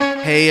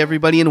Hey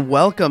everybody, and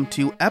welcome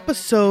to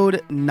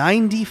episode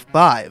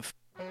 95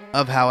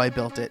 of How I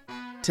Built It.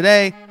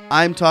 Today,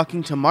 I'm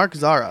talking to Mark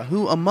Zara,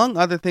 who, among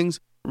other things,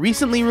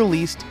 recently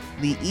released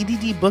the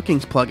EDD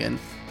Bookings plugin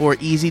for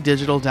easy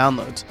digital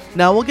downloads.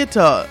 Now, we'll get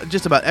to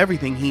just about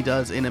everything he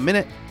does in a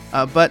minute,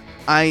 but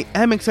I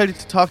am excited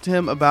to talk to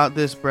him about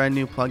this brand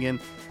new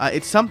plugin.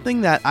 It's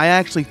something that I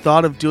actually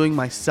thought of doing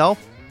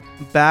myself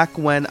back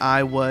when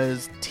I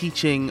was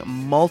teaching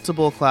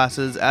multiple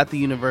classes at the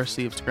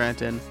University of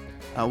Scranton,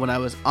 when I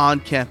was on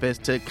campus,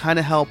 to kind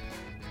of help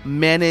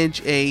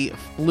manage a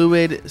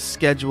fluid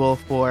schedule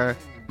for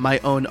my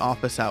own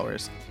office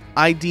hours.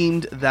 I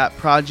deemed that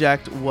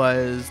project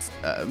was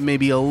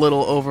maybe a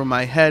little over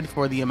my head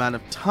for the amount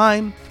of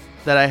time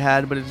that I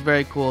had, but it's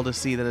very cool to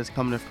see that it's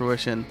come to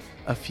fruition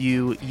a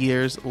few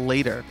years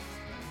later.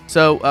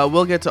 So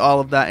we'll get to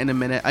all of that in a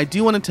minute. I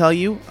do want to tell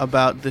you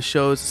about the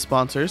show's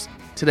sponsors.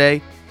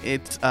 Today,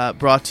 it's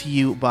brought to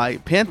you by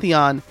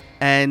Pantheon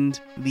and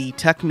the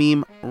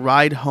Techmeme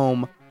Ride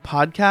Home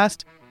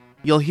podcast.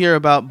 You'll hear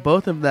about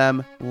both of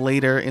them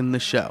later in the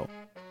show.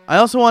 I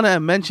also want to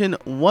mention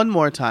one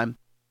more time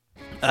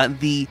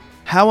the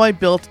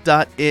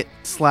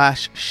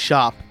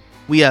howibuilt.it/shop.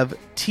 We have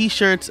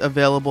t-shirts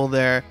available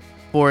there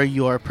for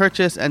your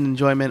purchase and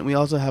enjoyment. We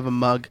also have a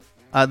mug.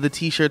 The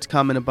t-shirts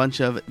come in a bunch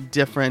of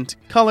different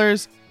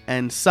colors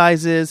and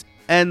sizes,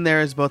 and there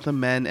is both a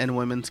men and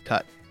women's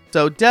cut.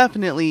 So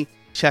definitely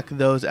check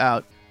those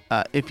out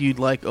if you'd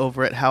like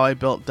over at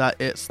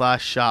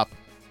howibuilt.it/shop.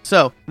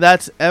 So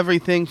that's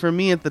everything for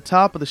me at the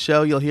top of the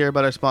show. You'll hear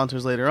about our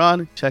sponsors later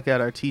on. Check out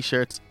our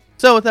t-shirts.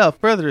 So without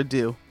further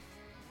ado,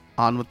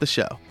 on with the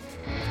show.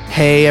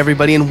 Hey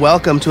everybody, and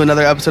welcome to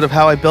another episode of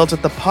How I Built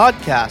It, the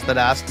podcast that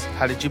asks,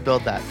 how did you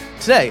build that?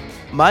 Today,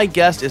 my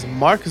guest is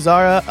Mark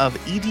Zara of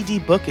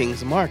EDD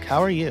Bookings. Mark,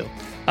 how are you?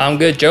 I'm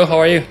good, Joe. How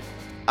are you?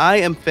 I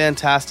am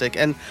fantastic.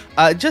 And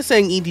just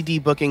saying EDD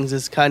Bookings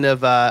is kind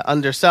of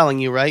underselling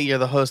you, right? You're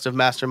the host of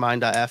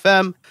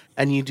Mastermind.fm,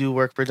 and you do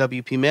work for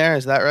WP Mayor.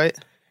 Is that right?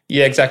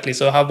 Yeah, exactly.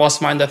 So I have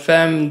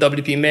Mastermind.fm,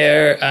 WP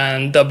Mayor,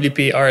 and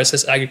WP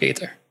RSS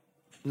Aggregator.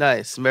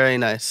 Nice. Very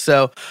nice.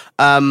 So,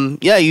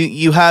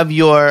 you have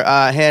your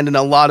hand in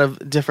a lot of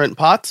different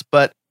pots,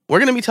 but we're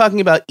going to be talking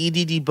about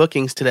EDD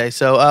Bookings today.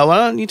 So why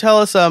don't you tell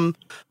us a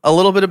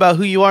little bit about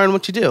who you are and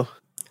what you do?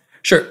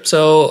 Sure.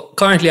 So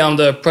currently I'm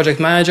the project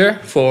manager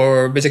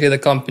for basically the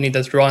company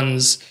that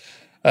runs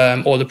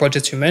all the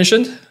projects you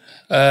mentioned.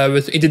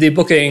 With EDD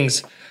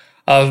Bookings,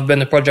 I've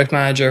been a project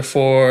manager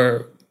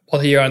for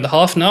about a year and a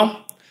half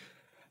now.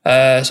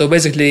 So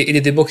basically,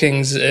 EDD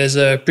Bookings is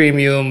a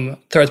premium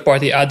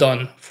third-party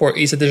add-on for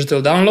easy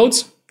digital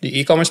downloads,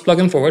 the e-commerce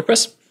plugin for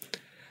WordPress.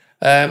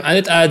 And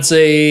it adds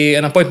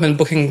an appointment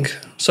booking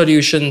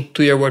solution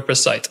to your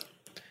WordPress site.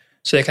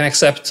 So you can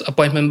accept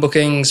appointment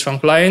bookings from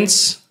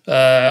clients,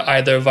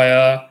 either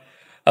via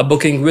a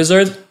booking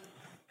wizard,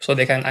 so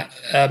they can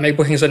make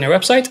bookings on your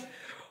website,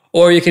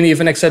 or you can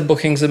even accept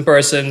bookings in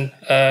person,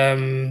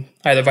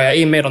 either via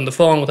email, on the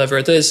phone, whatever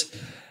it is,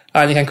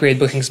 and you can create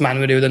bookings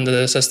manually within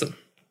the system.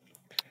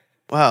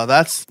 Wow,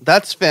 that's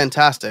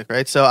fantastic,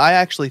 right? So I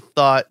actually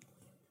thought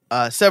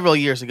several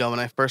years ago when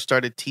I first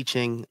started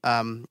teaching,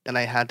 and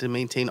I had to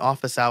maintain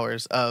office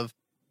hours, of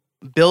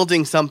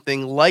building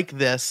something like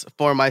this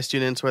for my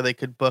students where they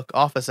could book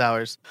office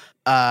hours.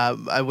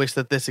 I wish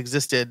that this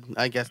existed,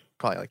 I guess,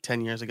 probably like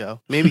 10 years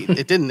ago. Maybe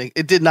it didn't.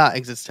 It did not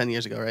exist 10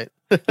 years ago, right?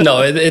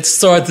 No, it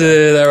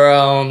started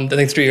around, I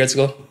think, 3 years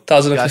ago,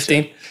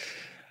 2015.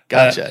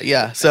 Gotcha.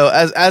 Yeah. So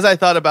as I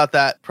thought about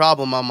that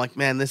problem, I'm like,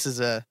 man, this is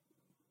a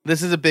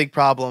big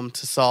problem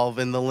to solve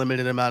in the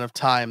limited amount of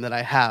time that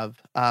I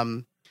have.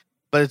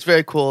 But it's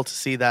very cool to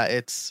see that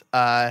it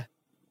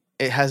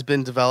has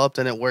been developed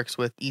and it works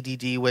with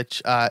EDD,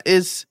 which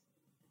is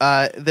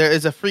there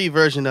is a free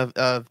version of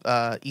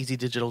easy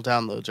digital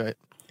downloads, right?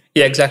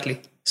 Yeah, exactly.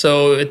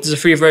 So it's a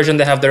free version.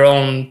 They have their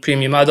own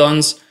premium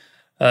add-ons,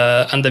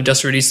 and they've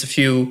just released a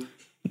few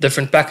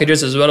different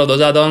packages as well of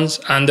those add-ons,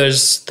 and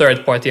there's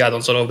third-party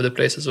add-ons all over the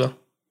place as well.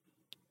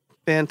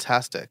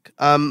 Fantastic.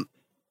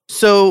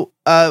 So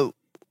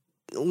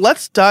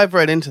let's dive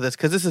right into this,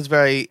 because this is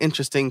very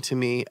interesting to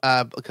me,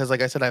 because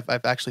like I said,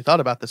 I've actually thought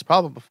about this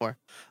problem before.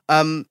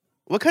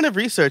 What kind of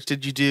research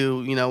did you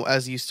do,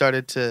 as you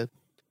started to...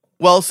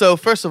 Well, so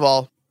first of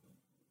all,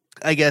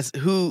 I guess,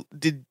 who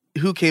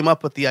came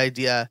up with the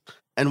idea,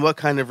 and what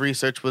kind of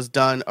research was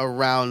done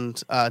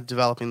around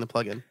developing the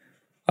plugin?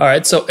 All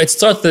right, so it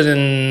started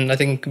in, I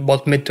think,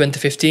 about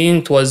mid-2015.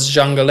 It was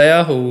Jean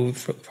Galea, who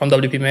from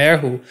WP Mayor,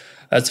 who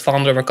as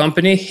founder of our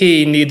company.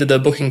 He needed a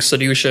booking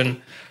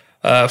solution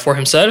for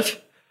himself.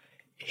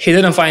 He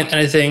didn't find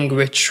anything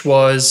which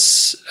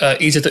was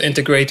easy to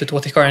integrate with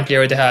what he currently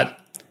already had.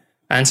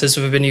 And since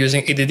we've been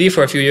using EDD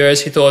for a few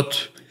years, he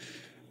thought,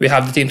 we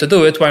have the team to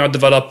do it, why not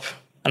develop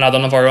an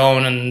add-on of our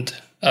own and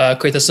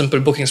create a simple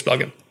bookings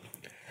plugin?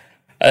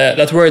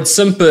 That word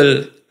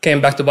simple came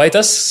back to bite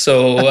us.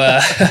 So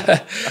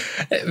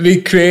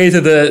we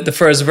created the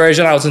first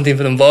version. I wasn't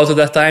even involved at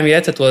that time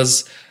yet. It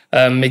was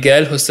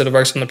Miguel, who still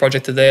works on the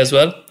project today as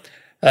well.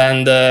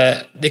 And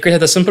they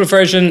created a simple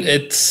version.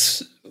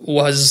 It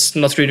was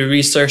not really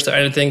researched or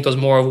anything. It was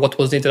more of what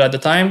was needed at the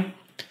time.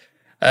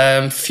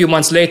 A few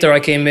months later, I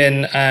came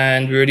in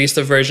and we released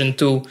a version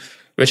 2,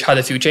 which had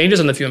a few changes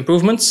and a few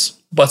improvements,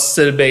 but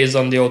still based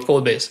on the old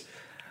code base.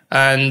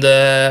 And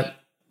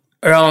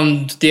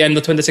around the end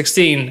of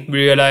 2016, we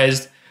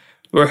realized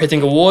we were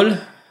hitting a wall.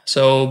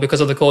 So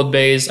because of the code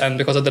base and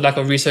because of the lack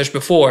of research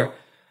before,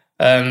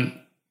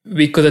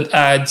 we couldn't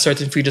add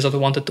certain features that we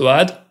wanted to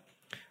add,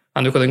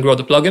 and we couldn't grow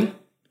the plugin.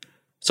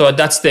 So at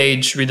that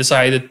stage, we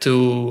decided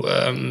to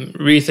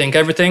rethink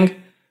everything.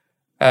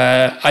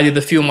 I did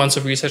a few months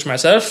of research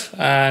myself,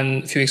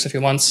 and a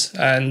few months.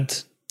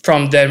 And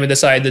from then, we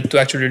decided to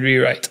actually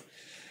rewrite.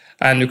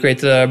 And we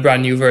created a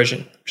brand new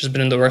version, which has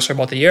been in the works for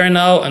about a year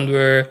now. And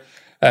we're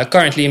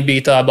currently in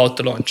beta, about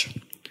to launch.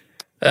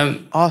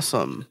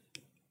 Awesome.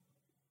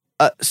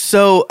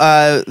 So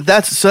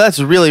that's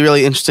really,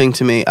 really interesting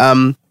to me.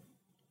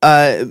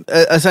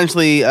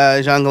 Essentially,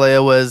 Jean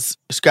Galea was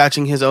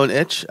scratching his own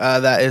itch.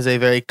 That is a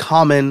very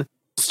common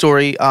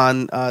story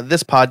on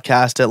this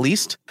podcast, at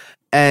least.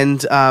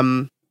 And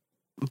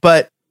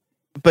but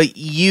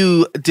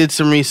you did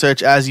some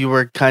research as you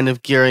were kind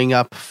of gearing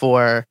up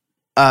for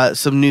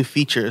some new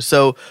features.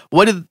 So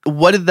what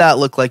did that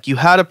look like? You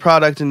had a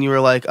product, and you were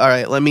like, "All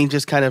right, let me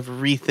just kind of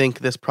rethink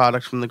this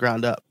product from the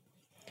ground up."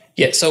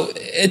 Yeah, so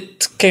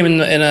it came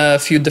in a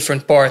few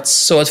different parts.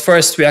 So at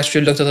first, we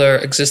actually looked at our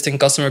existing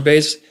customer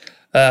base,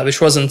 which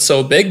wasn't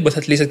so big, but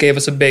at least it gave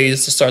us a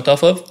base to start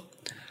off of.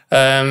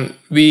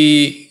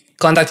 We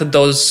contacted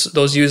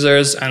those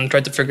users and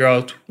tried to figure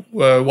out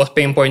what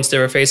pain points they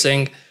were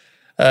facing,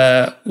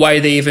 why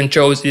they even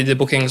chose the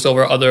bookings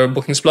over other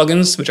bookings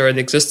plugins, which already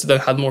existed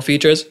and had more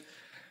features.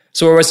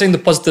 So we were seeing the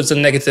positives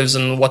and negatives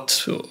and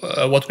what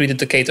we needed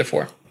to cater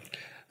for.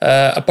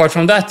 Apart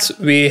from that,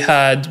 we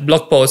had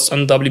blog posts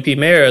on WP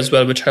Mayor as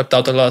well, which helped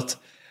out a lot,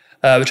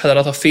 which had a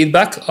lot of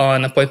feedback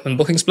on appointment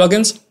bookings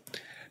plugins.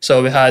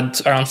 So we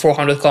had around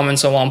 400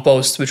 comments on one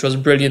post, which was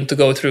brilliant to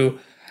go through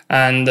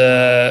and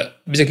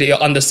basically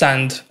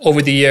understand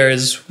over the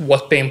years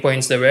what pain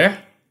points there were.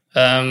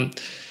 So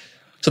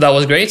that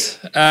was great.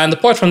 And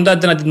apart from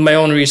that, then I did my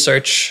own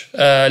research,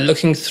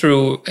 looking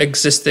through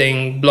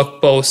existing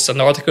blog posts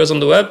and articles on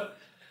the web,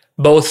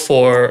 both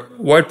for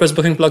WordPress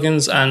booking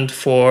plugins and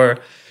for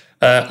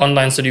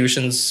online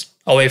solutions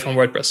away from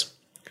WordPress.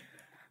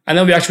 And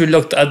then we actually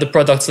looked at the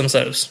products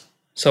themselves.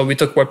 So we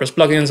took WordPress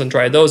plugins and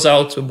tried those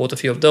out. We bought a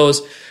few of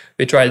those.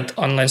 We tried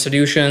online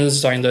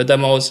solutions, during the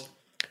demos,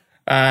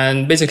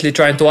 and basically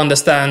trying to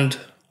understand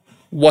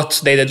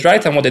what they did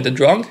right and what they did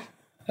wrong,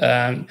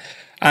 and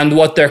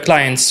what their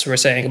clients were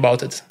saying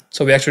about it.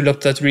 So we actually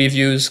looked at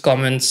reviews,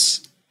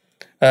 comments,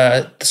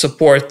 the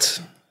support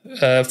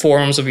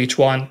forums of each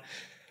one,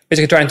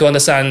 basically trying to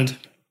understand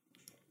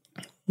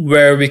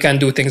where we can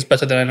do things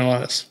better than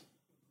anyone else.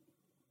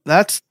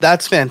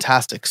 That's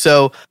fantastic.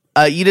 So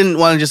you didn't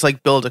want to just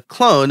like build a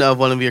clone of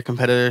one of your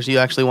competitors. You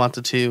actually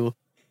wanted to,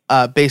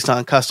 based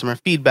on customer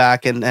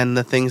feedback and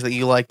the things that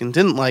you liked and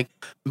didn't like,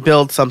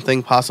 build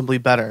something possibly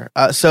better.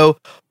 So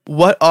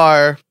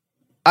I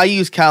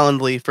use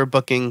Calendly for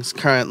bookings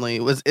currently.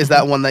 Is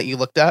that one that you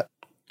looked at?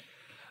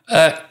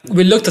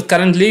 We looked at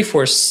Calendly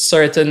for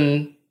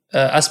certain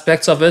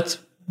aspects of it,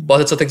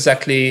 but it's not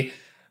exactly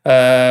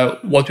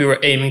what we were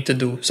aiming to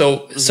do.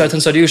 So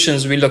certain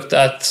solutions, we looked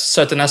at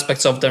certain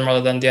aspects of them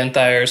rather than the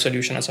entire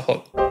solution as a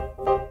whole.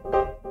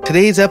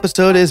 Today's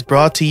episode is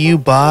brought to you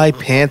by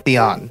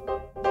Pantheon.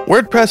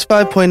 WordPress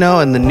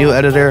 5.0 and the new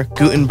editor,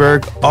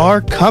 Gutenberg,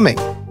 are coming.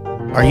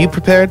 Are you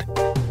prepared?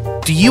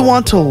 Do you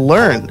want to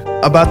learn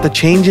about the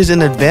changes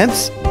in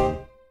advance?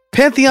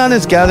 Pantheon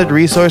has gathered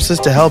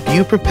resources to help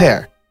you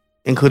prepare,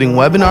 including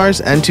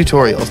webinars and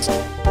tutorials.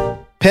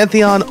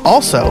 Pantheon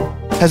also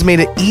has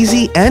made it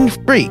easy and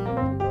free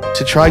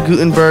to try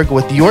Gutenberg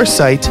with your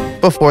site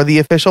before the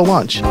official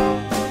launch.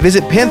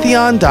 Visit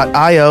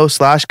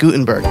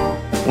pantheon.io/Gutenberg.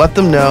 Let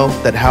them know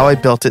that How I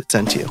Built It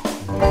sent you.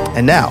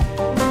 And now,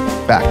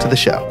 back to the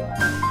show.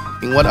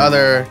 What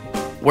other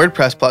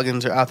WordPress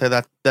plugins are out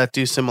there that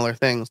do similar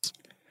things?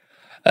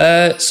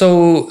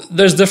 So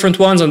there's different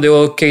ones and they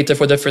all cater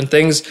for different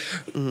things.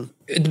 Mm-hmm.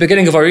 At the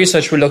beginning of our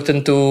research, we looked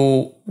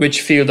into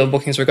which field of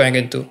bookings we're going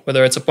into,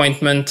 whether it's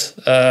appointment,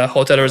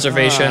 hotel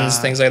reservations,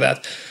 things like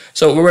that.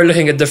 So we were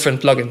looking at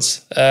different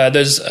plugins.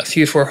 There's a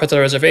few for hotel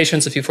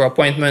reservations, a few for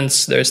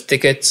appointments, there's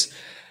tickets.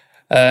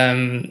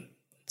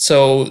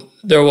 So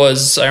there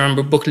was, I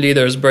remember Bookly,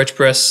 there's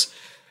BirchPress,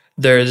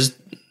 there's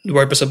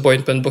WordPress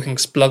appointment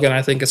bookings plugin,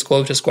 I think it's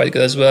called, which is quite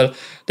good as well.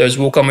 There's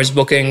WooCommerce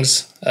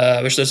bookings,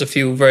 which there's a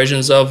few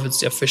versions of. It's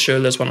the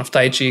official. There's one of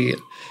Taichi.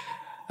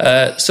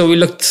 So we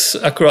looked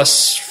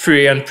across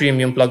free and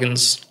premium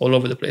plugins all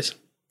over the place.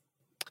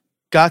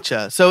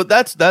 Gotcha. So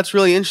that's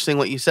really interesting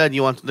what you said.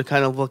 You wanted to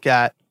kind of look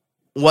at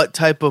what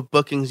type of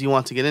bookings you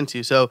want to get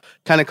into. So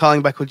kind of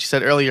calling back what you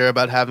said earlier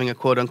about having a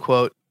quote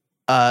unquote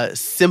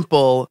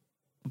simple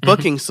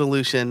booking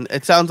solution.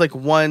 It sounds like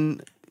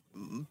one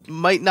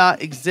might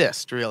not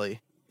exist really.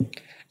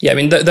 Yeah, I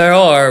mean, there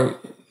are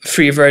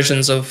free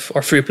versions of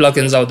or free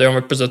plugins out there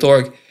on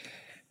WordPress.org,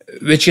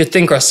 which you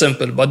think are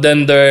simple, but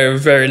then they're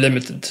very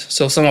limited.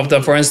 So some of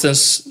them, for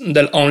instance,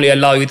 they'll only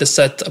allow you to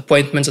set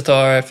appointments that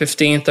are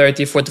 15,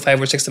 30,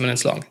 45, or 60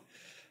 minutes long.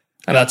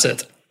 And that's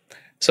it.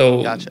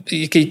 So Gotcha.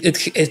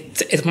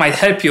 it might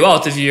help you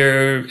out if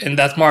you're in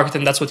that market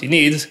and that's what you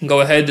need. Go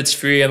ahead, it's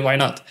free, and why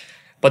not?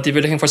 But if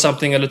you're looking for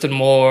something a little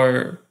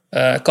more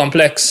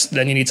complex,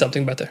 then you need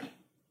something better.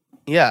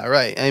 Yeah,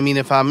 right. I mean,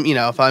 if I'm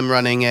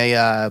running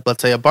a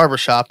let's say a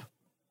barbershop,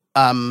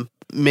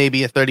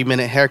 maybe a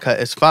 30-minute haircut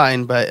is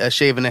fine, but a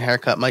shave and a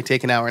haircut might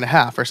take an hour and a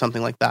half or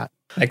something like that.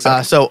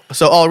 Exactly.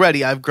 So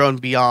already I've grown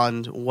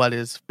beyond what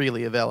is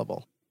freely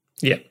available.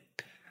 Yeah.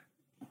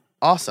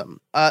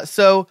 Awesome.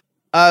 So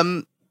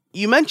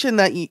you mentioned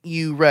that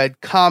you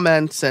read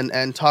comments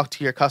and talked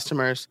to your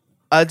customers.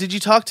 Did you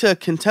talk to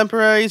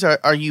contemporaries?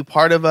 Are you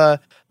part of a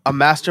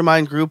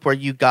mastermind group where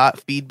you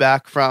got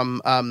feedback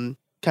from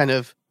kind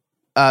of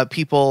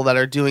people that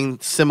are doing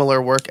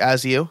similar work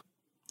as you?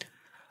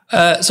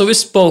 So we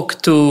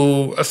spoke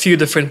to a few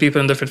different people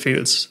in different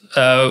fields.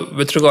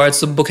 With regards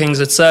to bookings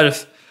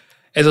itself,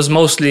 it was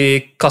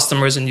mostly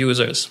customers and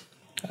users.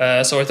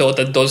 So I thought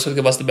that those would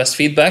give us the best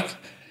feedback.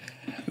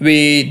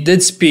 We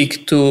did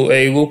speak to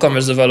a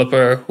WooCommerce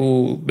developer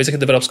who basically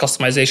develops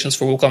customizations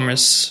for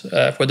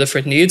WooCommerce for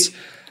different needs.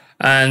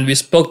 And we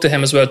spoke to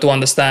him as well to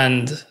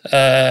understand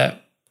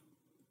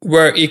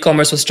where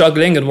e-commerce was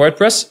struggling in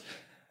WordPress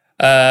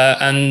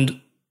and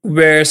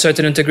where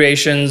certain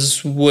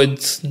integrations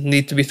would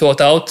need to be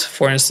thought out,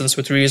 for instance,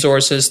 with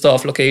resources,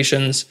 staff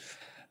locations.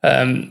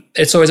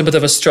 It's always a bit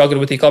of a struggle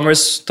with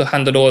e-commerce to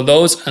handle all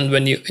those. And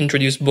when you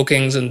introduce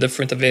bookings and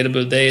different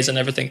available days and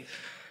everything,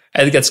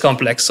 it gets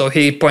complex. So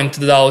he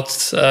pointed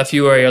out a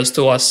few areas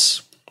to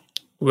us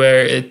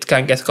where it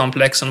can get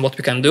complex and what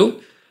we can do.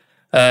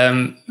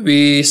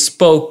 We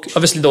spoke,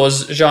 obviously there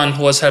was Jean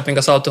who was helping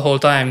us out the whole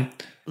time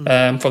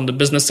from the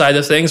business side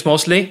of things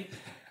mostly,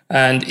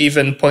 and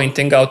even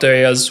pointing out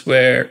areas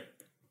where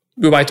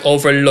we might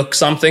overlook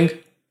something.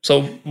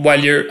 So while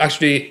you're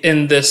actually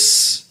in the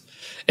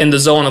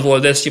zone of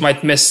all this, you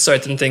might miss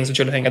certain things that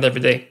you're looking at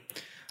every day.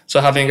 So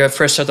having a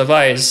fresh set of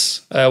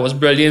eyes was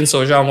brilliant.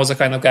 So Jean was the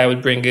kind of guy who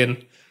would bring in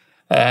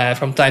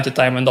from time to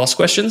time and ask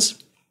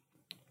questions.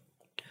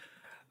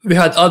 We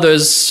had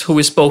others who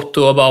we spoke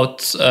to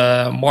about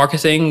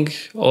marketing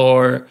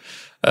or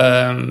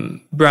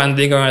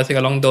branding or anything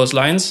along those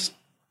lines.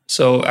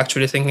 So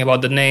actually thinking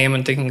about the name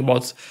and thinking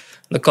about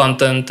the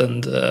content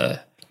and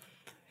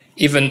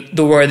even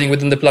the wording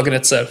within the plugin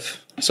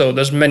itself. So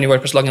there's many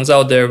WordPress plugins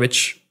out there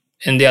which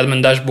in the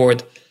admin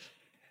dashboard,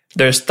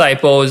 there's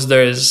typos,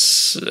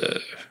 there's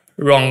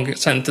wrong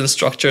sentence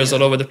structures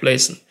all over the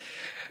place.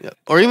 Yeah.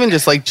 Or even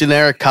just like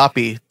generic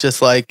copy,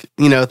 just like,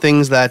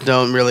 things that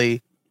don't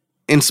really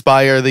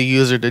inspire the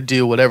user to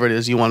do whatever it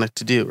is you want it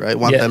to do, right?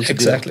 Want them to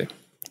exactly. Do.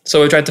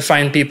 So we tried to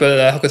find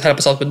people who could help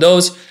us out with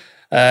those.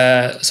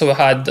 So we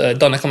had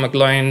Donica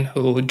McLean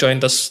who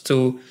joined us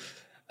to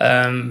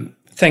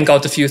think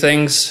out a few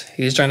things.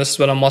 He's joined us as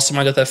well on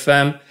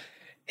Mastermind.fm.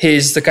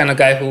 He's the kind of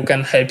guy who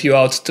can help you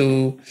out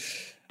to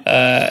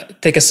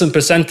take a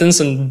simple sentence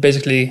and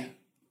basically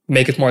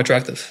make it more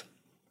attractive.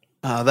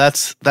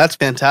 That's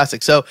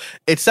fantastic. So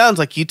it sounds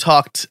like you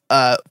talked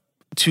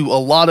to a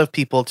lot of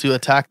people to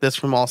attack this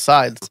from all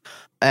sides.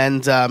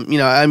 And,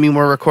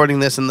 we're recording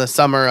this in the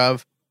summer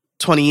of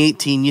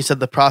 2018. You said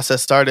the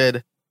process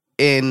started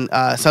in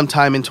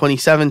sometime in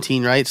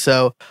 2017, right?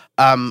 So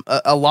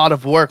a lot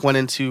of work went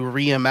into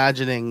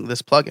reimagining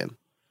this plugin.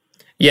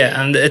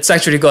 Yeah, and it's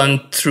actually gone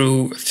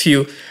through a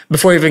few,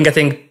 before even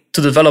getting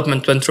to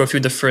development, went through a few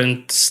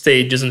different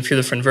stages and a few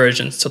different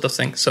versions sort of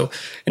thing. So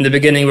in the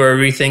beginning, we were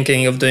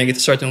rethinking of doing it a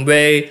certain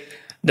way.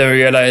 Then we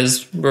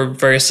realized we're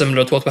very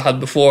similar to what we had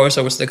before,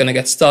 so we're still going to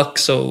get stuck.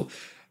 So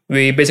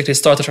we basically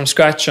started from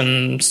scratch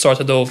and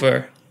started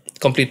over the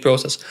complete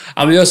process.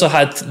 And we also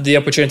had the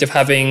opportunity of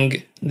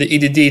having the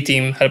EDD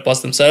team help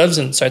us themselves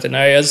in certain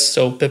areas.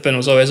 So Pippin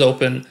was always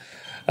open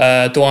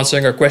to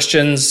answering our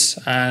questions,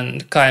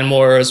 and Kyle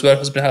Moore as well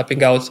has been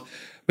helping out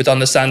with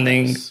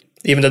understanding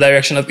even the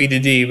direction of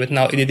EDD, with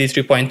now EDD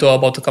 3.0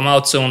 about to come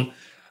out soon.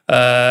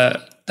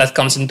 That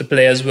comes into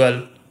play as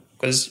well,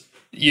 because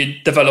you're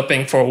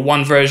developing for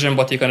one version,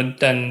 but you're going to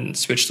then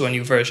switch to a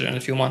new version in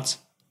a few months.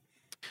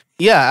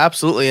 Yeah,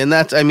 absolutely. And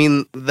that's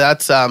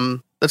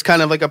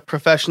kind of like a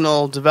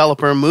professional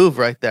developer move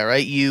right there,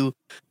 right? You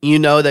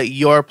know that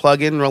your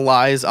plugin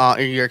relies on,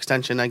 or your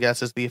extension, I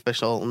guess, is the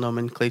official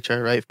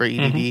nomenclature, right, for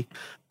EDD.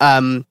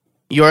 Mm-hmm.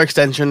 Your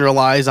extension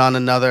relies on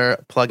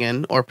another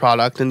plugin or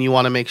product, and you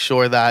want to make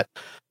sure that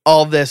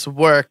all this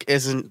work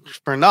isn't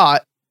for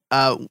naught,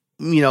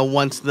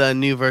 once the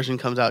new version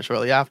comes out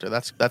shortly after.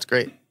 That's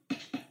great.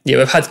 Yeah,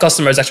 we've had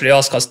customers actually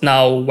ask us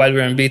now while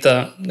we're in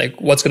beta, like,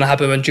 what's going to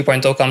happen when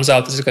 3.0 comes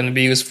out? Is it going to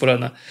be useful or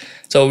not?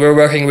 So we're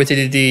working with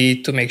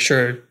EDD to make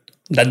sure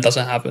that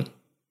doesn't happen.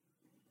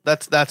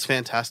 That's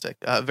fantastic.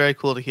 Very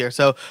cool to hear.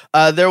 So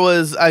there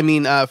was,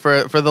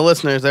 for the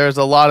listeners, there's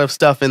a lot of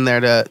stuff in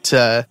there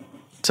to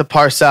to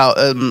parse out.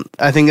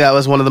 I think that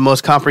was one of the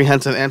most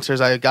comprehensive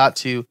answers I got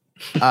to.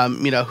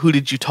 Who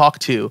did you talk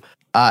to?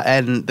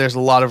 And there's a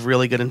lot of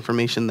really good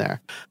information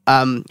there.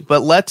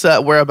 But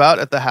we're about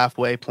at the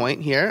halfway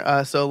point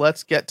here. So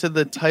let's get to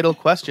the title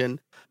question,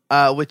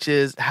 which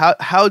is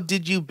how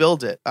did you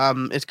build it?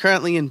 It's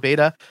currently in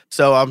beta,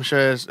 so I'm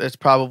sure it's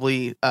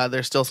probably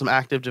there's still some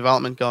active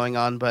development going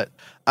on. But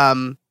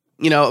from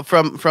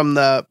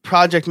the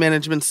project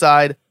management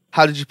side,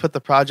 how did you put the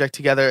project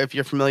together? If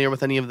you're familiar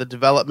with any of the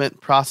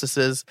development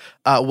processes,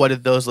 what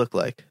did those look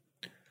like?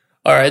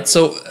 All right,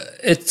 so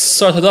it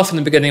started off in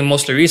the beginning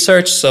mostly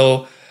research.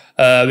 So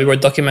we were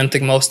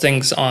documenting most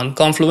things on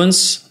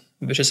Confluence,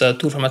 which is a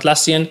tool from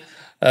Atlassian.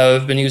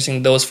 We've been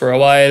using those for a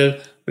while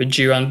with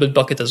Jira and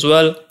Bitbucket as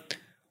well.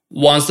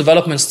 Once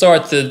development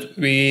started,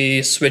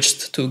 we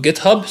switched to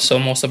GitHub. So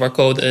most of our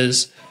code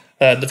is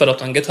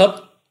developed on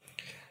GitHub.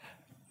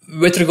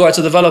 With regard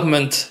to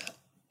development,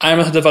 I'm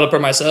not a developer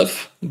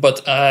myself,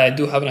 but I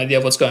do have an idea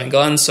of what's going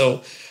on.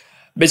 So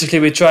basically,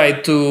 we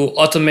tried to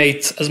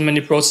automate as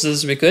many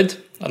processes as we could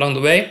along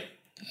the way.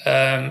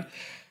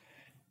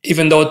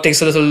 Even though it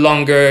takes a little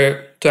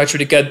longer to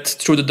actually get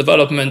through the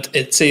development,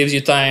 it saves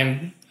you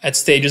time at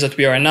stages that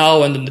we are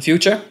now and in the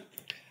future.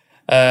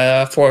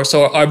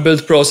 So our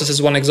build process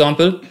is one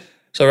example.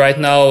 So right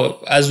now,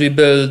 as we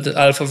build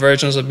alpha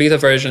versions or beta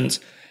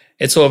versions,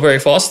 it's all very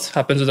fast,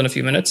 happens within a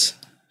few minutes.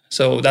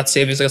 So that's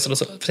saving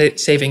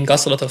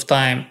us a lot of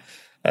time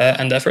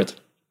and effort.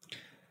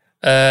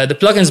 The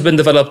plugin's been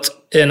developed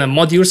in a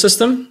module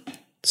system.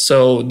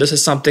 So this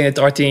is something that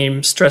our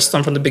team stressed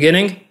on from the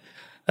beginning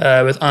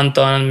with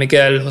Anton and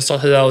Miguel, who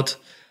started out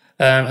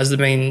as two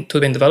main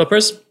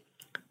developers.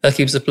 That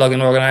keeps the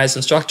plugin organized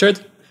and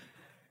structured.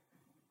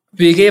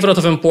 We gave a lot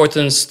of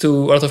importance to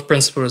a lot of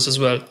principles as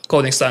well,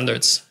 coding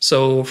standards.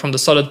 So from the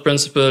solid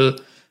principle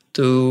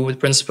to the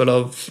principle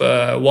of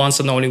once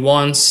and only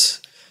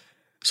once.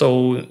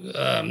 So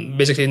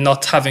basically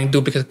not having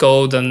duplicate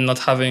code and not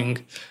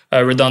having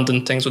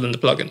redundant things within the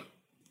plugin.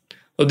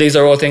 So these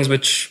are all things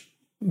which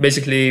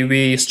basically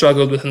we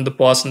struggled with in the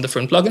past in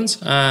different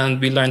plugins, and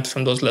we learned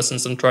from those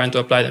lessons and trying to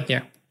apply them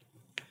here.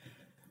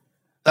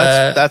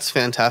 That's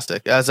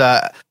fantastic.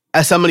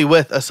 As somebody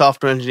with a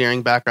software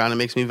engineering background, it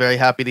makes me very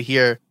happy to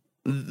hear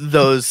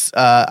those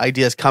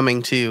ideas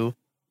coming to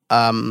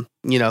kind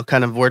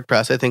of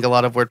WordPress. I think a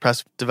lot of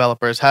WordPress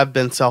developers have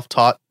been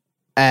self-taught.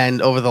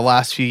 And over the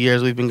last few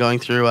years, we've been going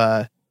through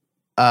a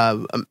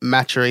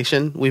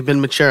maturation. We've been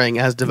maturing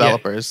as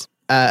developers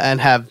and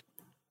have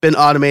been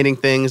automating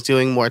things,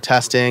 doing more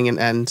testing,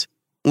 and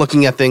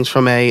looking at things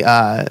from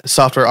a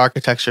software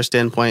architecture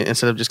standpoint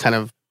instead of just kind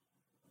of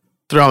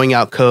throwing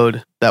out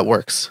code that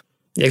works.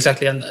 Yeah,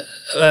 exactly. And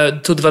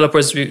two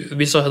developers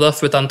we started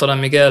off with, Anton and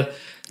Miguel,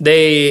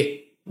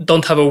 they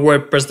don't have a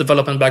WordPress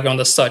development background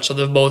as such. So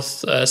they've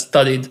both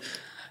studied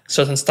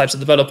certain types of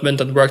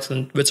development and worked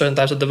with certain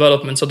types of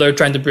development. So they're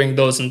trying to bring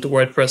those into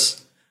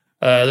WordPress.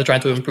 They're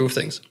trying to improve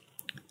things.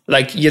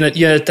 Like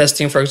unit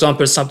testing, for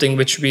example, is something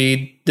which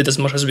we did as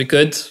much as we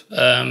could.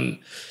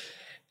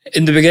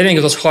 In the beginning,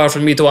 it was hard for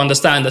me to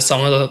understand as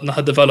someone not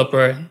a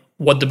developer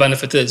what the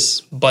benefit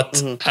is.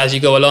 But as you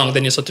go along,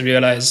 then you start to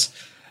realize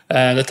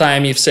the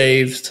time you've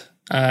saved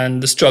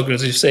and the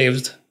struggles you've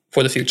saved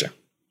for the future.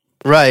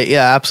 Right.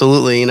 Yeah,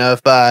 absolutely.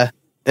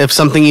 If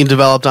something you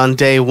developed on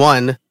day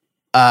one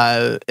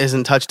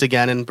isn't touched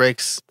again and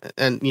breaks,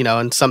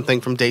 and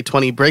something from day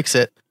 20 breaks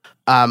it,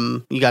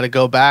 you got to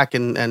go back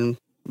and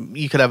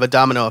you could have a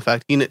domino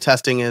effect. Unit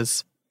testing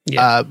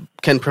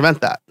can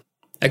prevent that.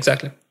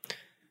 Exactly.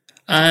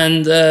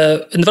 And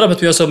in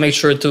development, we also make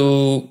sure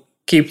to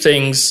keep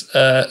things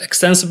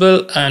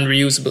extensible and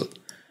reusable.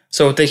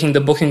 So taking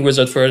the booking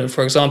wizard,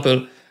 for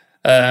example,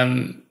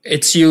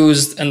 it's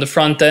used in the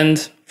front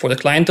end for the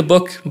client to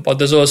book, but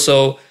there's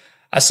also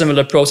a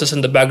similar process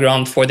in the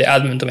background for the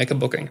admin to make a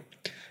booking.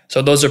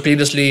 So those are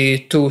previously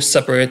two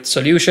separate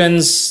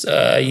solutions.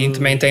 You need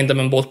to maintain them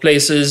in both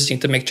places. You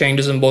need to make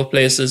changes in both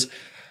places.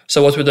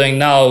 So what we're doing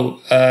now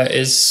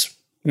is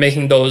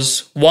making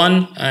those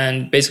one,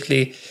 and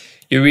basically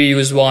you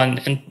reuse one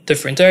in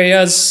different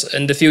areas.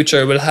 In the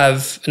future, we'll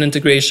have an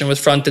integration with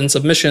front-end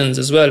submissions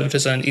as well, which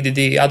is an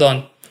EDD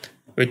add-on,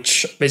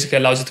 which basically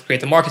allows you to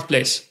create a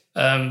marketplace.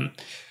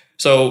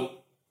 So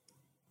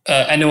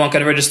anyone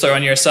can register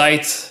on your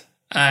site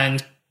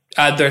and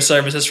add their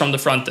services from the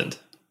front end.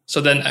 So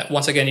then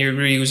once again, you're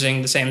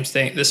reusing the same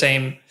thing, the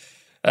same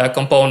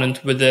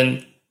component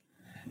within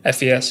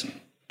FES.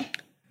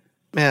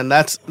 Man,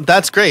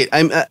 that's great.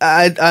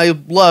 I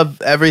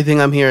love everything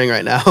I'm hearing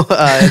right now.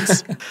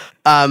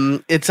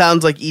 It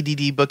sounds like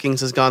EDD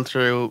Bookings has gone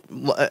through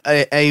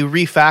a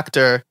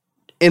refactor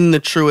in the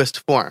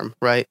truest form,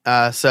 right?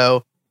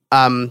 So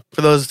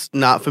for those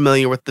not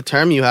familiar with the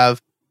term, you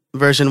have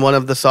version 1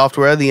 of the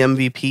software, the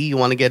MVP. You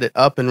want to get it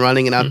up and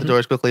running and out the door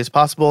as quickly as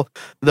possible.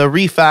 The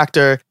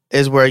refactor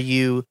is where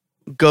you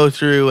go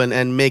through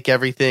and make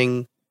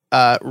everything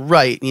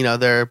right.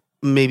 There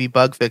maybe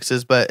bug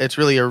fixes, but it's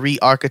really a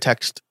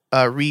re-architecture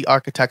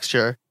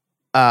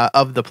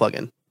of the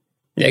plugin.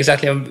 Yeah,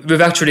 exactly.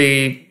 We've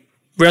actually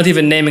we're not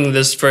even naming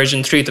this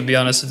version 3, to be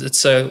honest.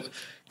 It's a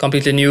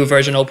completely new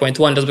version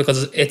 0.1 just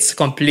because it's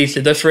completely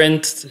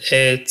different.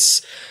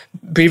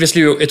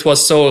 Previously it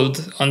was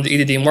sold on the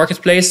EDD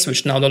marketplace,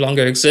 which now no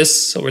longer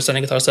exists. So we're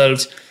selling it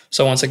ourselves.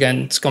 So once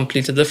again, it's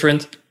completely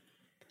different.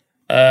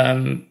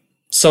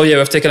 So yeah,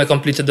 we've taken a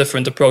completely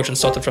different approach and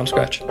started from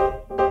scratch.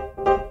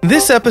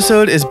 This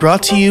episode is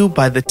brought to you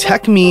by the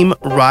TechMeme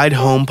Ride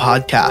Home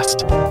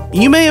podcast.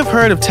 You may have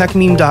heard of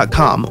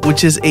TechMeme.com,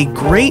 which is a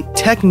great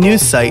tech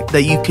news site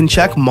that you can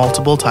check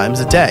multiple times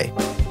a day.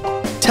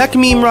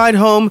 TechMeme Ride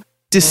Home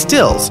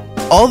distills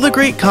all the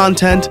great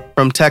content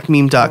from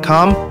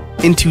TechMeme.com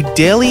into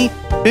daily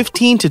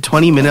 15 to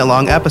 20 minute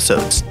long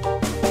episodes.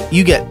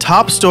 You get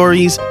top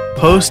stories,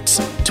 posts,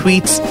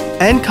 tweets,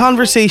 and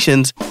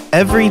conversations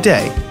every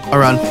day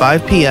around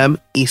 5 p.m.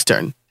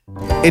 Eastern.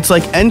 It's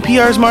like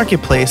NPR's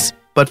Marketplace,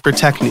 but for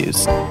tech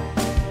news.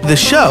 The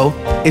show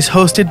is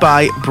hosted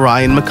by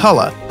Brian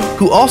McCullough,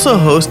 who also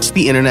hosts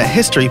the Internet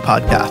History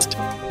podcast.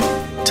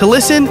 To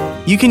listen,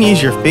 you can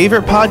use your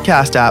favorite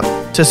podcast app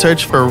to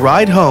search for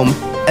Ride Home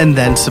and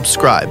then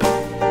subscribe.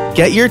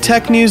 Get your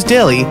tech news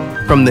daily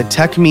from the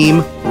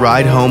TechMeme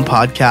Ride Home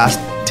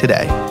podcast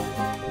today.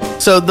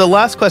 So the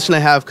last question I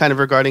have kind of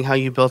regarding how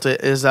you built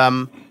it is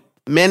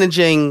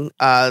managing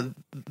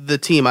the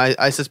team.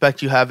 I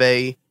suspect you have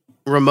a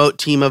remote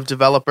team of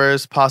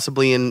developers,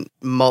 possibly in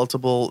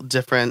multiple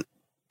different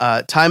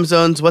time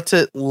zones. What's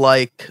it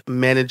like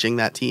managing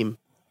that team?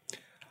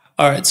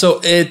 All right, so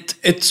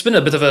it's been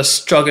a bit of a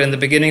struggle in the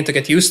beginning to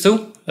get used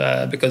to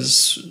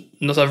because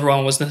not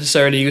everyone was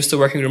necessarily used to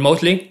working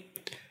remotely.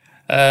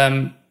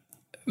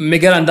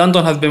 Miguel and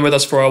Danton have been with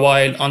us for a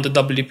while on the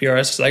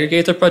WPRS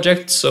aggregator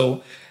project,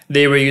 so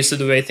they were used to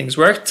the way things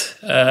worked.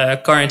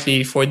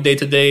 Currently, for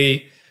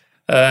day-to-day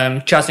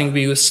chatting,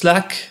 we use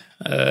Slack,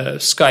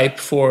 Skype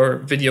for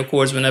video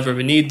calls whenever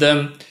we need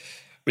them.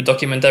 We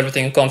document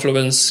everything in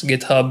Confluence,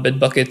 GitHub,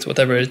 Bitbucket,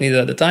 whatever is needed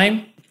at the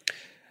time.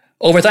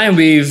 Over time,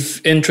 we've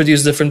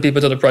introduced different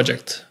people to the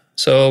project.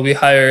 So we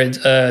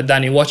hired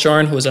Danny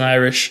Watchorn, who's an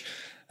Irish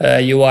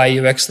UI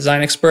UX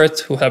design expert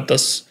who helped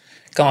us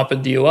come up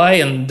with the UI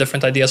and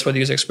different ideas for the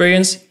user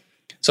experience.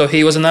 So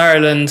he was in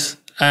Ireland,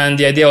 and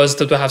the idea was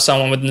to have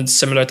someone within a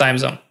similar time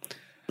zone.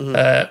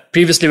 Mm-hmm.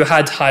 Previously, we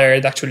had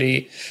hired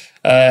actually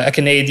a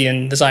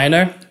Canadian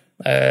designer,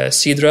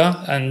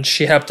 Sidra, and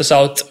she helped us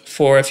out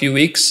for a few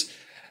weeks.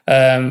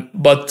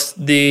 But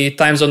the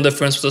time zone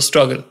difference was a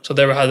struggle. So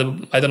they had,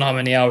 I don't know how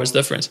many hours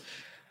difference.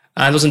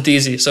 And it wasn't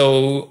easy.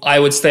 So I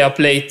would stay up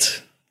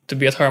late to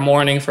be at her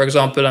morning, for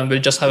example, and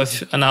we'd just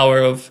have an hour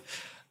of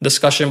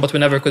discussion, but we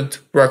never could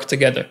work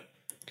together.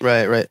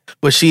 Right.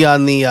 Was she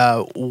on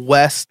the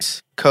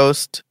west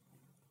coast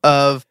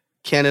of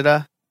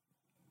Canada?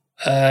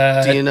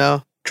 Do you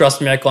know?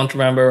 Trust me, I can't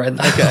remember right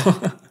now.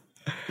 Okay.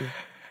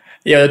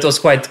 Yeah, it was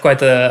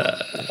quite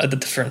a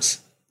difference.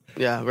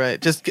 Yeah, right.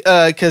 Just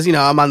because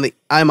I'm on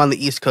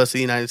the east coast of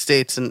the United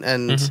States, and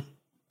mm-hmm.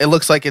 It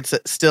looks like it's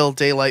still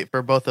daylight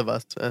for both of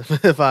us.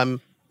 If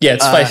I'm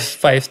it's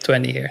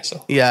 5:20 here.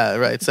 So yeah,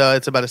 right. So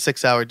it's about a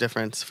 6-hour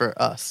difference for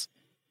us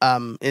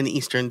in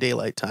Eastern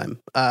Daylight Time.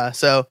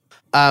 So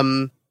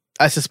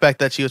I suspect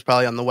that she was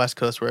probably on the West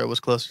Coast where it was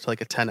closer to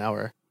like a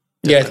 10-hour.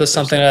 Yeah, it was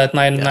something like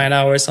 9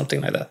 hours, something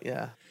like that.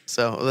 Yeah.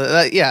 So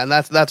and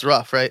that's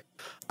rough, right?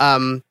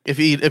 If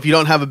you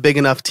don't have a big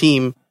enough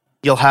team,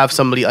 you'll have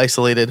somebody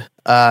isolated,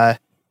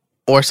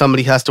 or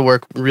somebody has to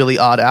work really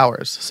odd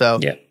hours.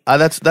 So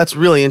that's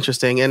really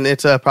interesting, and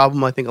it's a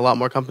problem I think a lot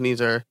more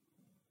companies are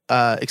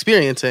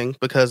experiencing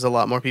because a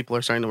lot more people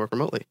are starting to work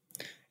remotely.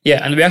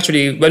 Yeah, and we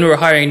actually, when we were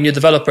hiring new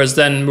developers,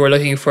 then we were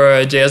looking for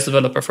a JS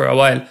developer for a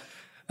while.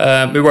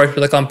 We worked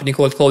with a company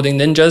called Coding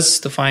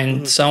Ninjas to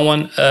find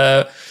someone.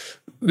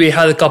 We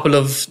had a couple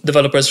of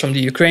developers from the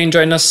Ukraine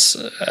join us,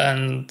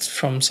 and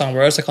from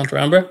somewhere else, I can't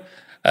remember.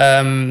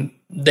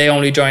 They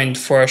only joined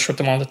for a short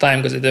amount of time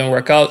because it didn't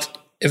work out.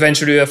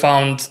 Eventually, I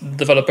found the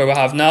developer we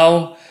have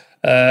now,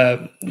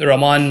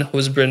 Raman,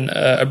 who's been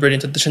a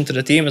brilliant addition to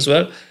the team as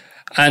well.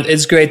 And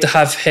it's great to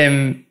have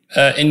him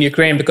in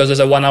Ukraine because there's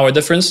a 1-hour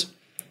difference.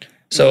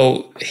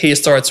 So he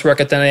starts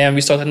work at 10 a.m.,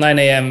 we start at 9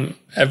 a.m.,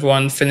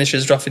 everyone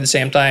finishes roughly the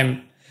same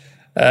time.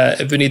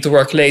 If we need to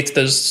work late,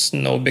 there's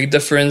no big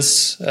difference.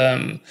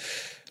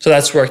 So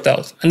that's worked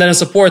out. And then in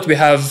support, we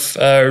have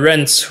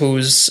Renz,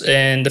 who's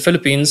in the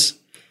Philippines.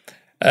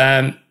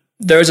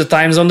 There is a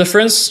time zone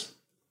difference,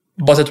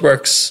 but it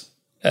works.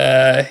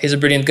 He's a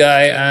brilliant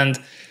guy, and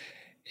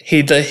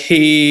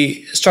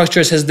he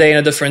structures his day in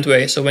a different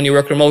way. So when you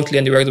work remotely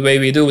and you work the way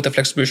we do with a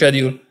flexible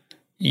schedule,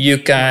 you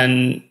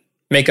can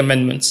make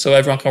amendments. So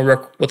everyone can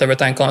work whatever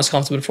time is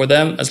comfortable for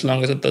them, as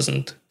long as it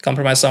doesn't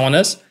compromise someone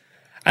else.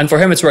 And for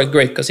him, it's worked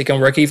great because he can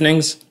work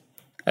evenings,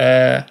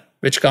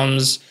 which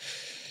comes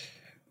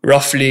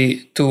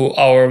roughly to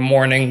our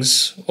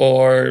mornings,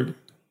 or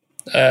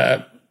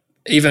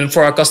even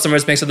for our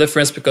customers makes a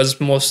difference because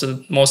most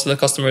of the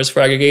customers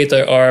for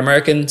Aggregator are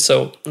American,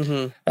 so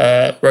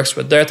works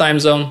with their time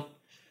zone.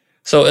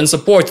 So in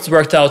support, it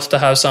worked out to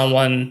have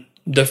someone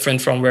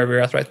different from where we're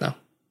at right now.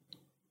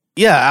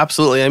 Yeah,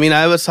 absolutely. I mean,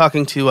 I was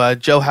talking to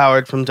Joe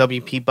Howard from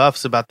WP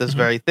Buffs about this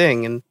very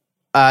thing,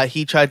 and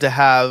he tried to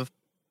have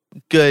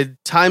good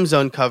time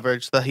zone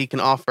coverage so that he can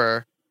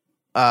offer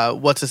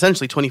what's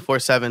essentially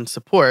 24/7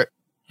 support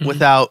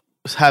without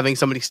having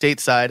somebody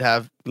stateside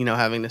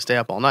having to stay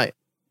up all night.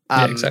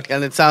 Exactly.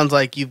 And it sounds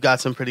like you've got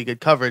some pretty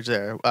good coverage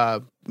there.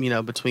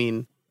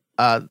 Between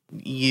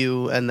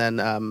you and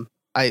then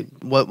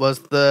what was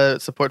the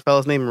support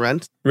fellow's name?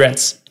 Rents.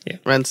 Yeah.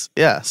 Rents.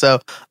 Yeah. So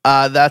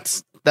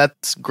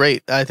that's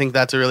great. I think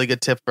that's a really good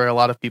tip for a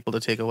lot of people to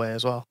take away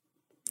as well.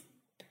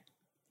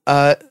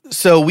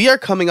 So we are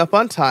coming up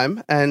on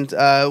time, and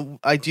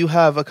I do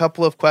have a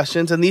couple of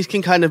questions, and these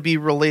can kind of be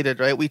related,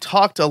 right? We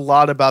talked a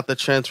lot about the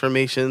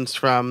transformations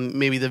from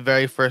maybe the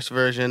very first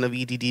version of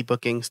EDD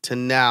bookings to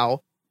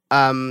now,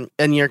 and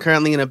you're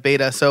currently in a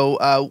beta.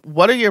 So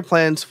what are your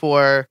plans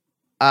for,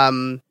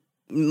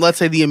 let's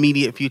say, the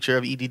immediate future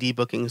of EDD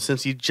bookings,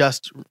 since you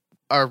just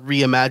are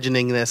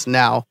reimagining this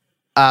now?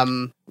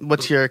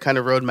 What's your kind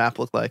of roadmap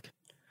look like?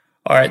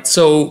 All right,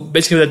 so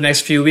basically the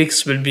next few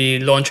weeks we'll be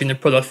launching the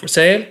product for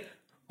sale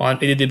on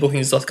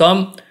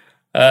eddbookings.com.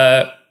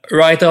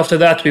 Right after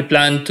that, we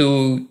plan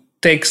to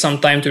take some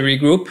time to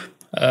regroup.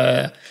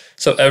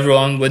 So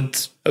everyone would,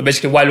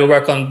 basically while we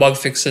work on bug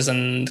fixes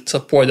and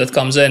support that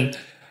comes in,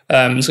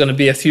 it's going to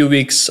be a few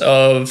weeks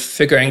of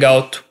figuring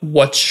out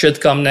what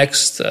should come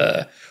next,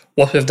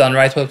 what we've done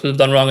right, what we've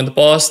done wrong in the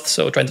past,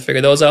 so trying to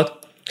figure those out.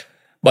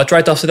 But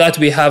right after that,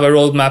 we have a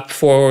roadmap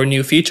for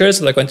new features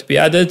that are going to be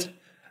added.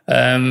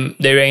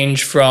 They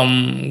range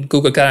from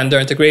Google Calendar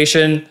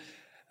integration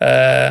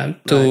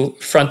to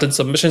front-end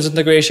submissions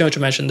integration, which I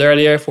mentioned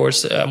earlier for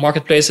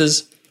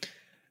marketplaces.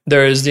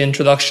 There is the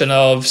introduction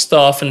of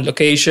staff and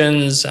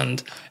locations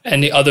and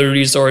any other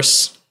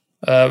resource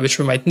which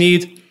we might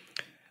need.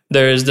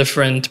 There's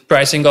different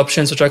pricing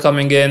options which are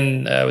coming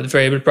in with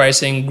variable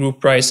pricing, group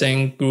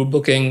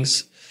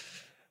bookings.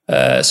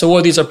 So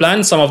all these are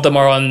planned. Some of them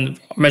are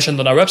mentioned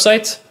on our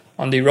website,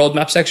 on the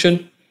roadmap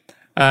section.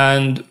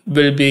 And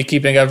we'll be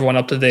keeping everyone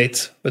up to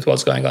date with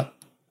what's going on.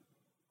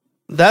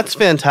 That's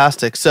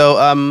fantastic. So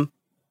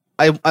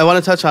I want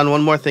to touch on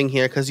one more thing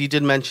here, because you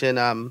did mention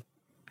that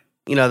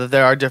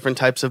there are different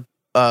types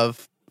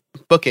of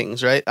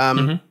bookings, right?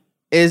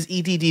 Is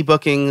EDD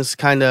bookings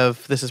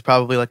this is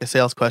probably like a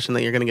sales question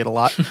that you're going to get a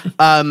lot.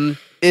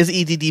 Is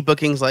EDD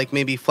bookings like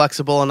maybe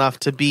flexible enough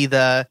to be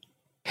the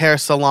hair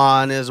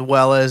salon as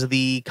well as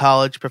the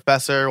college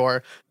professor,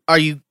 or are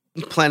you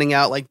planning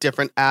out like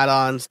different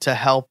add-ons to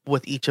help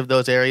with each of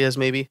those areas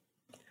maybe?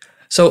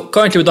 So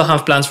currently we don't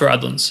have plans for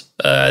add-ons.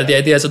 The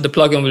idea is that the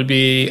plugin will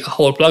be a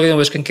whole plugin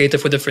which can cater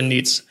for different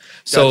needs.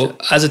 So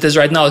as it is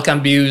right now, it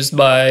can be used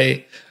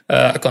by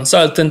a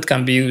consultant,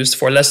 can be used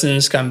for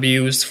lessons, can be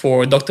used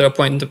for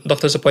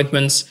doctor's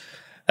appointments,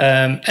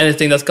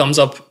 anything that comes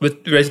up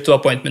related to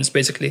appointments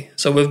basically.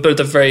 So we've built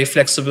a very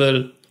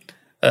flexible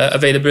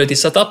availability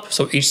setup.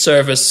 So each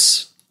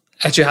service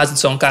actually has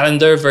its own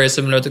calendar, very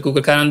similar to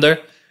Google Calendar,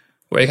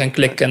 where you can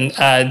click and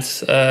add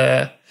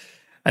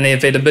any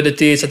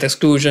availability, set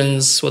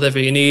exclusions, whatever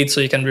you need, so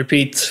you can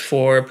repeat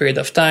for a period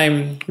of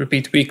time,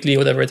 repeat weekly,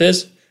 whatever it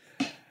is.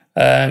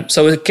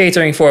 So we're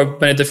catering for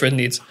many different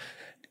needs.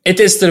 It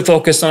is still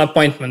focused on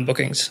appointment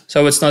bookings,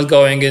 so it's not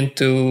going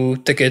into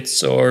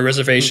tickets or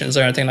reservations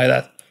or anything like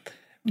that.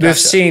 Gotcha. We've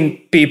seen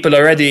people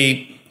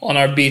already on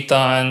our beta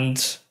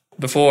and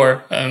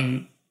before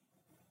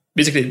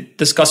basically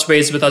discuss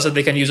ways with us that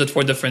they can use it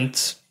for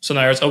different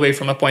scenarios away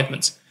from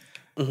appointments.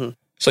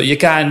 So you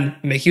can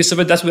make use of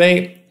it that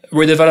way.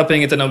 We're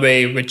developing it in a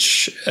way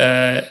which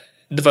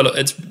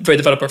it's very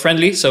developer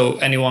friendly, so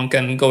anyone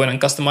can go in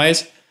and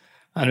customize.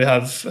 And we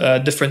have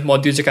different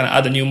modules. You can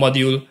add a new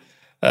module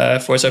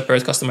for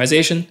separate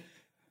customization.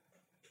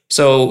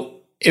 So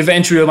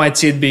eventually we might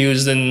see it be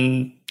used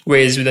in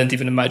ways we didn't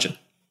even imagine.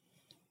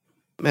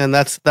 Man,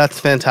 that's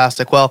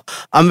fantastic. Well,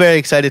 I'm very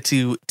excited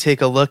to take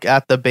a look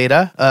at the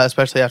beta,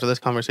 especially after this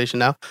conversation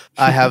now.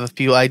 I have a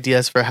few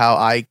ideas for how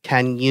I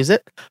can use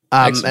it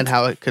and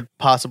how it could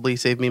possibly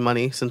save me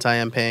money since I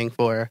am paying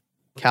for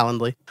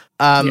Calendly.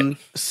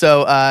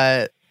 So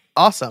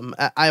awesome.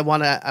 I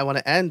want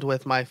to end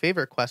with my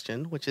favorite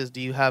question, which is, do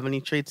you have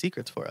any trade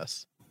secrets for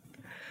us?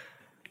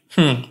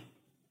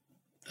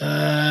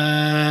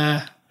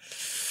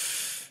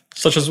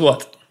 Such as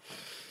what?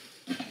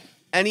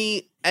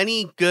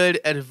 Any good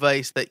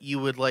advice that you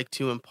would like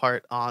to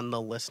impart on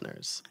the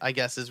listeners, I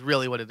guess, is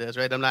really what it is,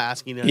 right? I'm not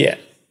asking you to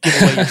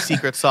give away your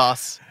secret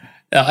sauce.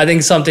 I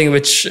think something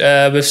which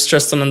we've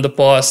stressed on in the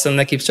past and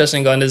I keep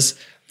stressing on is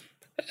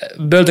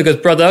build a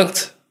good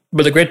product,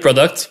 build a great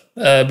product,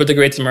 build a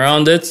great team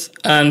around it,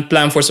 and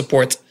plan for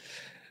support.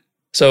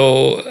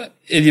 So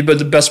if you build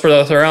the best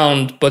product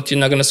around, but you're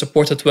not going to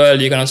support it well,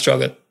 you're going to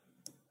struggle.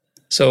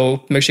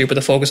 So make sure you put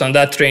the focus on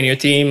that, train your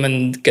team,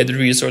 and get the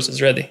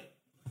resources ready.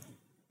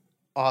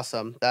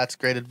 Awesome. That's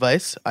great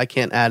advice. I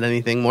can't add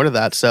anything more to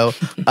that. So,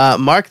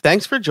 Mark,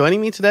 thanks for joining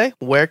me today.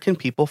 Where can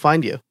people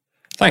find you?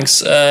 Thanks.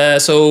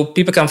 So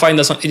people can find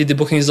us on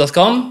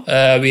eddbookings.com.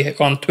 We are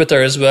on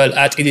Twitter as well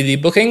at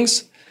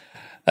eddbookings.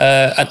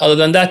 And other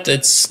than that,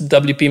 it's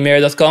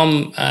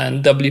wpmayor.com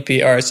and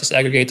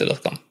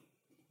wprssaggregator.com.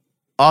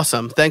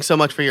 Awesome. Thanks so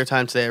much for your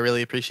time today. I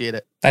really appreciate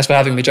it. Thanks for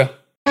having me, Joe.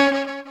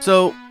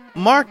 So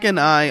Mark and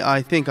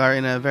I think, are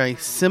in a very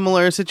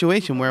similar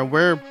situation where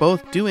we're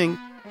both doing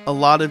a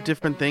lot of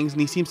different things,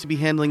 and he seems to be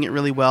handling it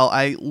really well.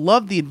 I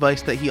love the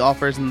advice that he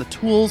offers and the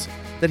tools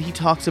that he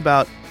talks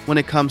about when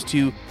it comes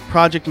to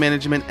project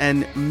management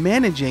and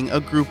managing a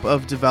group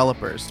of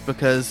developers,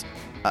 because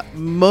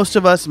most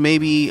of us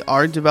maybe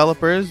are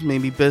developers,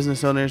 maybe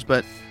business owners,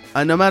 but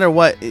no matter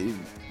what,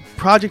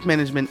 project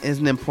management is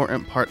an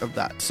important part of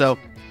that. So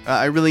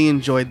I really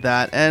enjoyed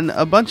that, and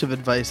a bunch of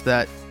advice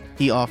that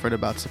he offered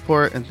about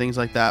support and things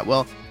like that.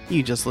 Well,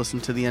 you just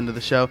listened to the end of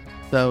the show,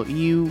 so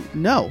you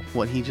know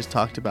what he just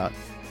talked about.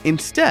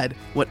 Instead,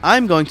 what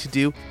I'm going to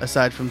do,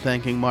 aside from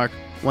thanking Mark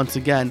once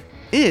again,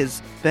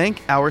 is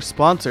thank our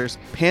sponsors,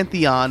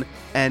 Pantheon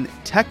and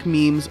Tech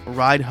Memes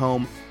Ride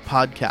Home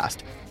podcast.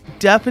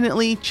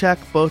 Definitely check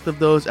both of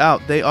those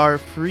out. They are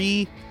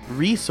free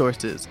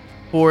resources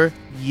for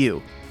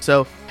you.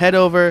 So head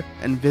over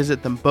and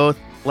visit them both.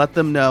 Let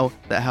them know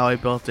that How I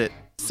Built It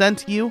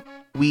sent you.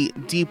 We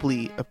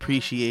deeply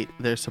appreciate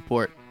their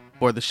support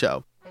for the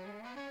show.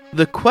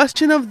 The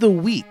question of the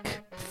week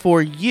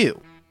for you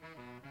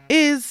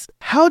is,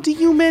 how do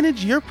you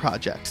manage your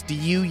projects? Do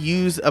you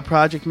use a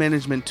project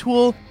management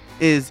tool?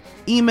 Is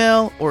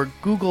email or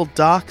Google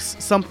Docs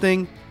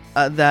something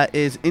that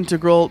is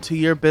integral to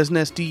your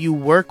business? Do you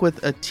work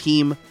with a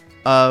team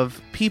of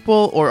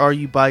people, or are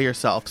you by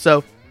yourself?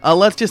 So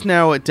let's just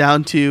narrow it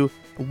down to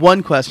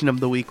one question of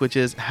the week, which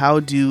is, how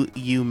do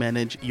you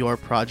manage your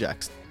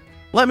projects?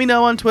 Let me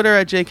know on Twitter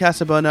at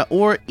jcasabona,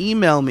 or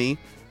email me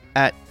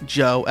at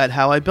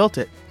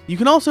joe@howibuiltit. You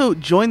can also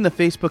join the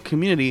Facebook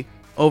community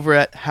over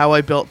at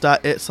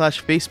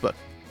howibuilt.it/Facebook.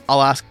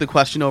 I'll ask the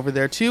question over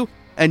there too,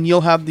 and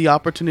you'll have the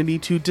opportunity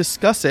to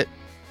discuss it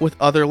with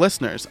other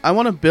listeners. I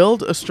want to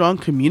build a strong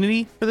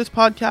community for this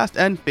podcast,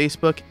 and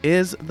Facebook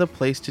is the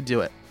place to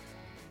do it.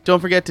 Don't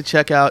forget to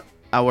check out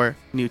our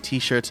new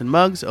t-shirts and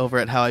mugs over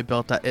at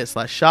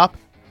howibuilt.it/shop.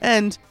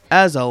 And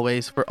as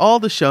always, for all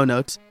the show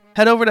notes,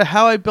 head over to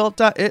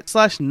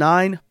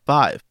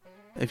howibuilt.it/95.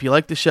 If you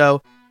like the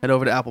show, head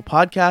over to Apple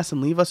Podcasts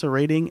and leave us a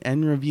rating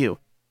and review.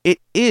 It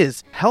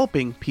is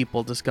helping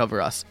people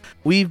discover us.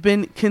 We've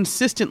been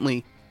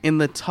consistently in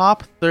the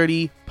top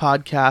 30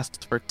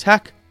 podcasts for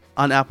tech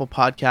on Apple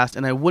Podcasts,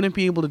 and I wouldn't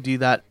be able to do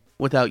that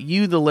without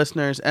you, the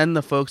listeners, and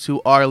the folks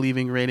who are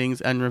leaving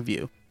ratings and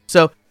review.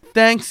 So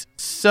thanks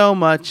so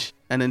much,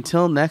 and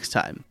until next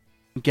time,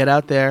 get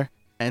out there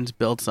and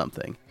build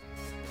something.